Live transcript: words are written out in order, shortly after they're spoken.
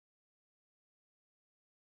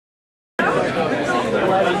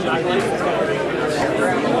Thank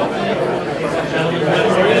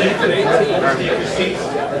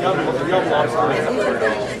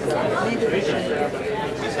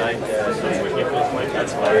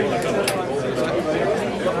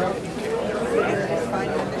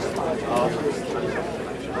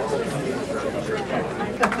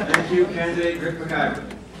you, candidate Rick McIver.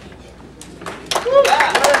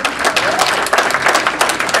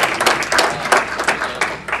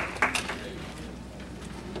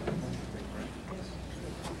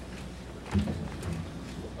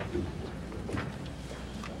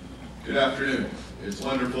 Good afternoon. It's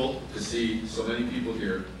wonderful to see so many people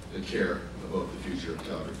here that care about the future of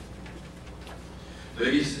Calgary.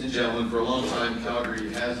 Ladies and gentlemen, for a long time,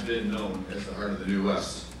 Calgary has been known as the heart of the New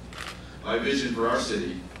West. My vision for our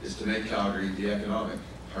city is to make Calgary the economic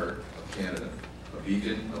heart of Canada, a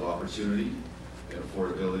beacon of opportunity and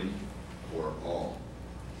affordability for all.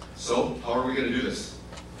 So, how are we going to do this?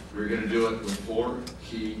 We're going to do it with 4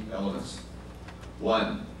 key elements.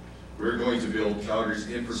 1, we're going to build Calgary's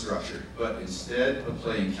infrastructure, but instead of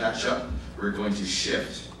playing catch-up, we're going to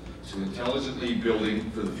shift to intelligently building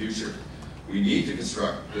for the future. We need to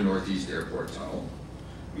construct the Northeast Airport Tunnel.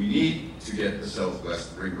 We need to get the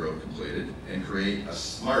Southwest Ring Road completed and create a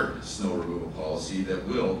smart snow removal policy that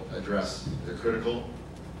will address the critical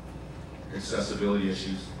accessibility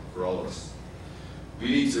issues for all of us. We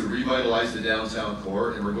need to revitalize the downtown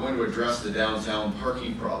core, and we're going to address the downtown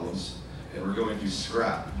parking problems, and we're going to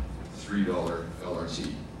scrap the $3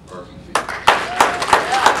 LRT parking fee.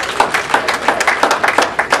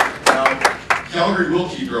 Now, Calgary will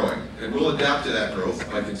keep growing, and we'll adapt to that growth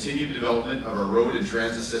by continued development of our road and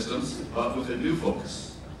transit systems, but with a new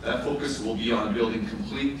focus. That focus will be on building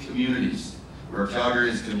complete communities where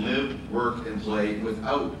Calgarians can live, work, and play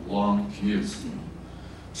without long commutes.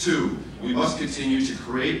 2, we must continue to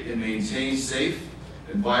create and maintain safe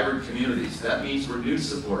and vibrant communities. That means renewed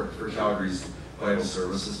support for Calgary's vital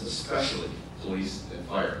services, especially police and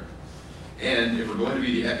fire. And if we're going to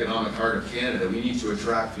be the economic heart of Canada, we need to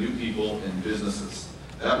attract new people and businesses.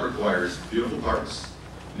 That requires beautiful parks,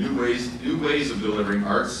 new ways of delivering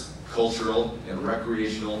arts, cultural, and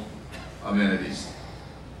recreational amenities.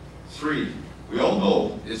 3, we all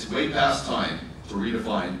know it's way past time to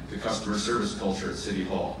redefine the customer service culture at City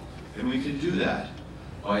Hall. And we can do that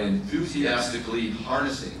by enthusiastically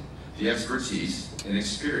harnessing the expertise and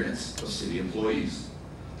experience of city employees.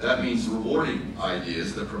 That means rewarding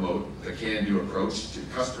ideas that promote the can-do approach to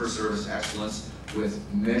customer service excellence with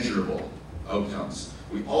measurable outcomes.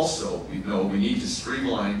 We know we need to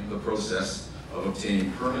streamline the process of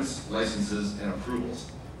obtaining permits, licenses, and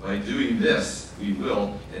approvals. By doing this, we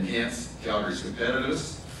will enhance Calgary's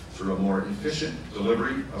competitiveness through a more efficient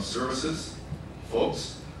delivery of services.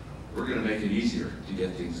 Folks, we're going to make it easier to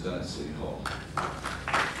get things done at City Hall.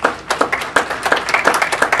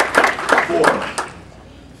 4,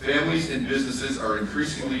 families and businesses are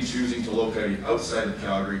increasingly choosing to locate outside of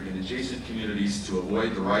Calgary in adjacent communities to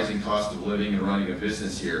avoid the rising cost of living and running a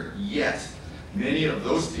business here. Yet, many of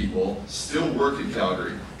those people still work in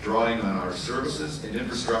Calgary, drawing on our services and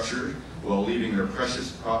infrastructure while leaving their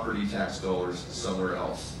precious property tax dollars somewhere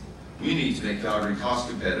else. We need to make Calgary cost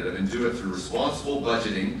competitive and do it through responsible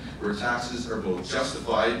budgeting where taxes are both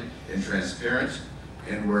justified and transparent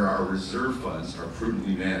and where our reserve funds are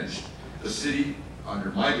prudently managed. The city,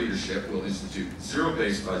 under my leadership, will institute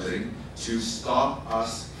zero-based budgeting to stop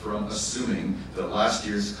us from assuming that last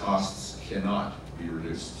year's costs cannot be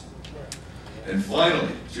reduced. And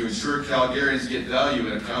finally, to ensure Calgarians get value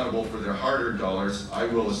and accountable for their hard-earned dollars, I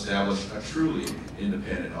will establish a truly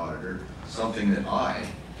independent auditor, something that I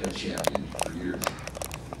have championed for years.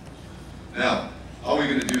 Now, how are we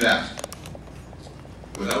going to do that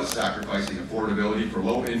without sacrificing affordability for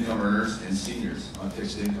low-income earners and seniors on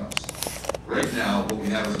fixed incomes? Right now, what we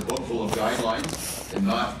have is a book full of guidelines and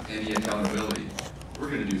not any accountability. We're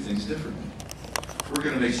going to do things differently. We're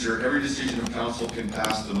going to make sure every decision of council can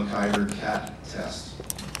pass the McIver CAT test.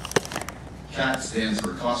 CAT stands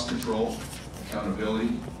for cost control,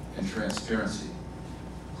 accountability, and transparency.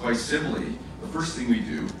 Quite simply, the first thing we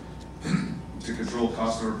do to control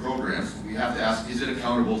cost of our programs, we have to ask, is it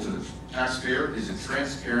accountable to the taxpayer? Is it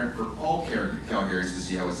transparent for all Calgarians to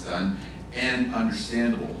see how it's done and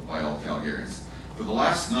understandable by all Calgarians? For the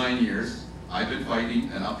last 9 years, I've been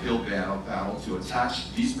fighting an uphill battle to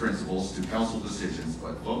attach these principles to council decisions,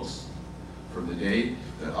 but folks, from the day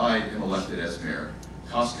that I am elected as mayor,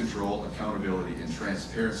 cost control, accountability, and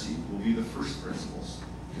transparency will be the first principles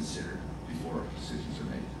considered before decisions are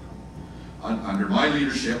made. Under my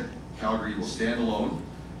leadership, Calgary will stand alone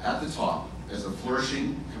at the top as a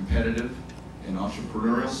flourishing, competitive, and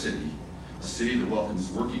entrepreneurial city a city that welcomes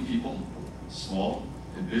working people, small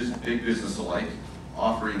and big business alike,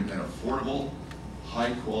 offering an affordable,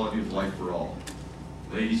 high quality of life for all.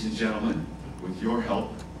 Ladies and gentlemen, with your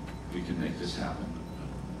help, we can make this happen.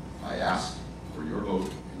 I ask for your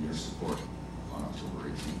vote and your support on October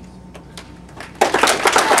 18th.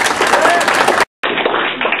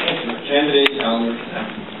 Candidate Alan.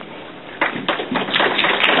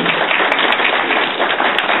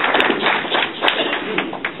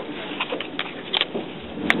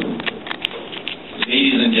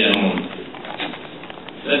 Ladies and gentlemen,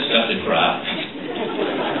 let's cut the crap.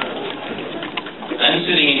 I'm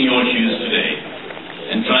sitting in your shoes today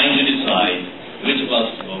and trying to decide which of us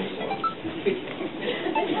to vote for.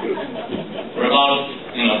 We're about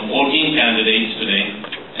 14 candidates today,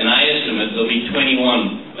 and I estimate there'll be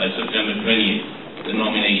 21 by September 28th, the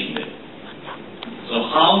nomination day. So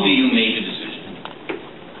how do you make a decision?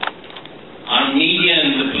 Our media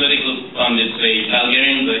and the political pundits say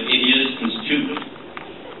Calgarians are idiots and stupid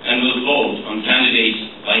and will vote on candidates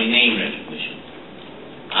by name recognition.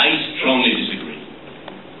 I strongly disagree.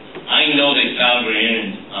 I know that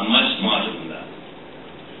Calgarians are much smarter than that.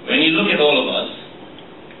 When you look at all of us,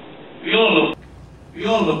 we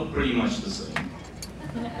all look pretty much the same.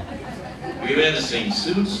 We wear the same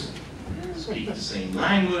suits, speak the same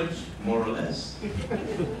language, more or less,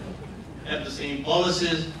 have the same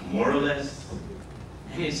policies, more or less,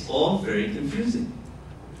 and it's all very confusing.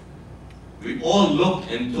 We all look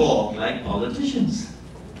and talk like politicians.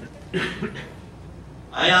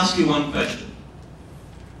 I ask you one question.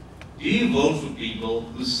 Do you vote for people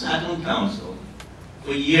who sat on council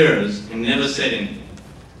for years and never said anything,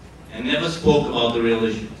 and never spoke about the real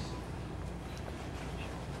issues?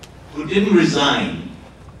 Who didn't resign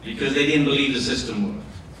because they didn't believe the system worked,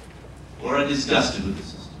 or are disgusted with the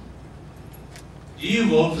system? Do you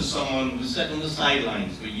vote for someone who sat on the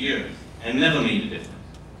sidelines for years and never made a difference?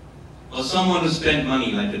 Or someone who spent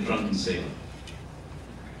money like a drunken sailor?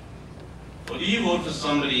 Or do you vote for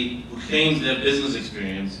somebody who claims their business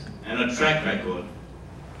experience and a track record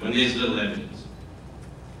when there's little evidence?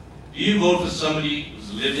 Do you vote for somebody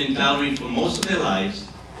who's lived in Calgary for most of their lives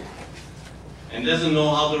and doesn't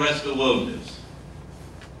know how the rest of the world lives?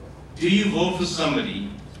 Do you vote for somebody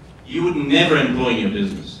you would never employ in your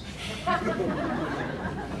business?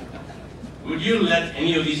 Would you let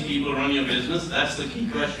any of these people run your business? That's the key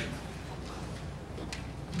question.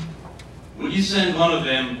 Would you send one of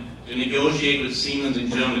them to negotiate with Siemens in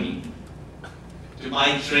Germany to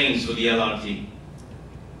buy trains for the LRT?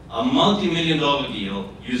 A multi-million-dollar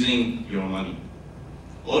deal using your money.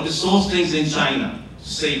 Or to source things in China to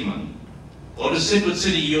save money. Or to sit with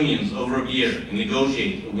city unions over a beer and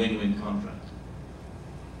negotiate a win-win contract.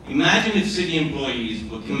 Imagine if city employees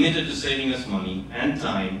were committed to saving us money and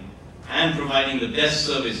time and providing the best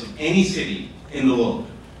service of any city in the world.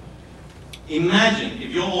 Imagine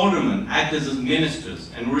if your aldermen acted as ministers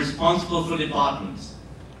and were responsible for departments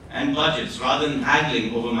and budgets rather than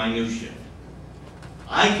haggling over minutiae.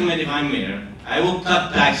 I commit, if I'm mayor, I will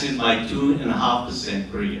cut taxes by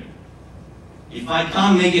 2.5% per year. If I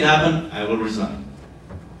can't make it happen, I will resign.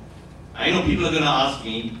 I know people are going to ask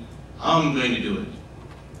me how I'm going to do it.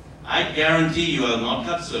 I guarantee you I'll not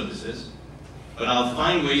cut services, but I'll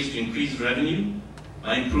find ways to increase revenue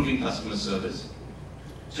by improving customer service,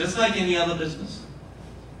 just like any other business,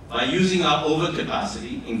 by using our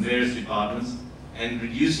overcapacity in various departments and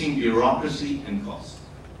reducing bureaucracy and costs.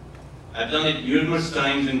 I've done it numerous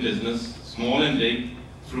times in business, small and big,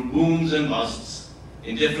 through booms and busts,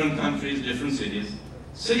 in different countries, different cities.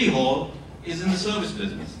 City Hall is in the service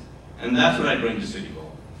business, and that's what I bring to City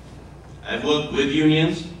Hall. I've worked with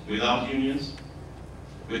unions, without unions,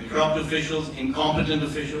 with corrupt officials, incompetent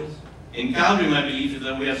officials. In Calgary, my belief is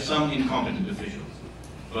that we have some incompetent officials,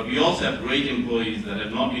 but we also have great employees that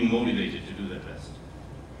have not been motivated to do their best.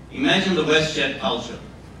 Imagine the WestJet culture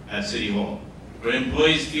at City Hall, where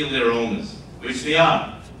employees feel they're owners, which they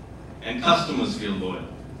are, and customers feel loyal.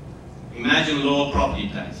 Imagine lower property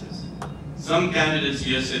taxes. Some candidates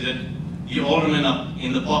here say that the aldermen are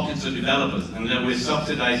in the pockets of developers and that we're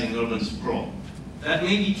subsidizing urban sprawl. That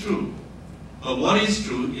may be true, but what is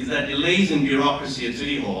true is that delays in bureaucracy at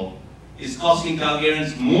City Hall is costing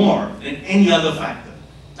Calgarians more than any other factor.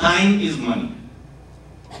 Time is money.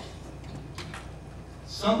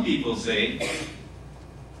 Some people say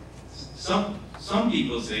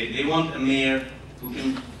they want a mayor who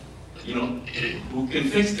can, who can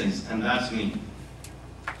fix things, and that's me.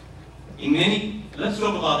 Let's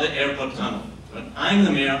talk about the airport tunnel. When I'm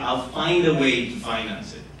the mayor, I'll find a way to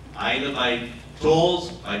finance it, either by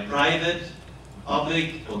tolls, by private,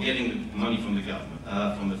 public, or getting the money from the government,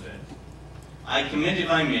 from the Fed. I commit if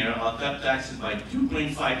I'm mayor, I'll cut taxes by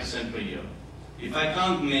 2.5% per year. If I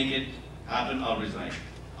can't make it happen, I'll resign.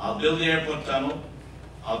 I'll build the airport tunnel.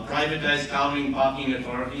 I'll privatize Calgary Parking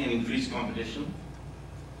Authority and increase competition.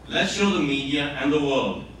 Let's show the media and the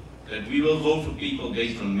world that we will vote for people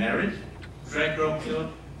based on merit, track record,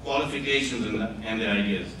 qualifications, and their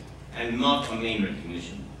ideas, and not on name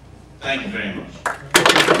recognition. Thank you very much.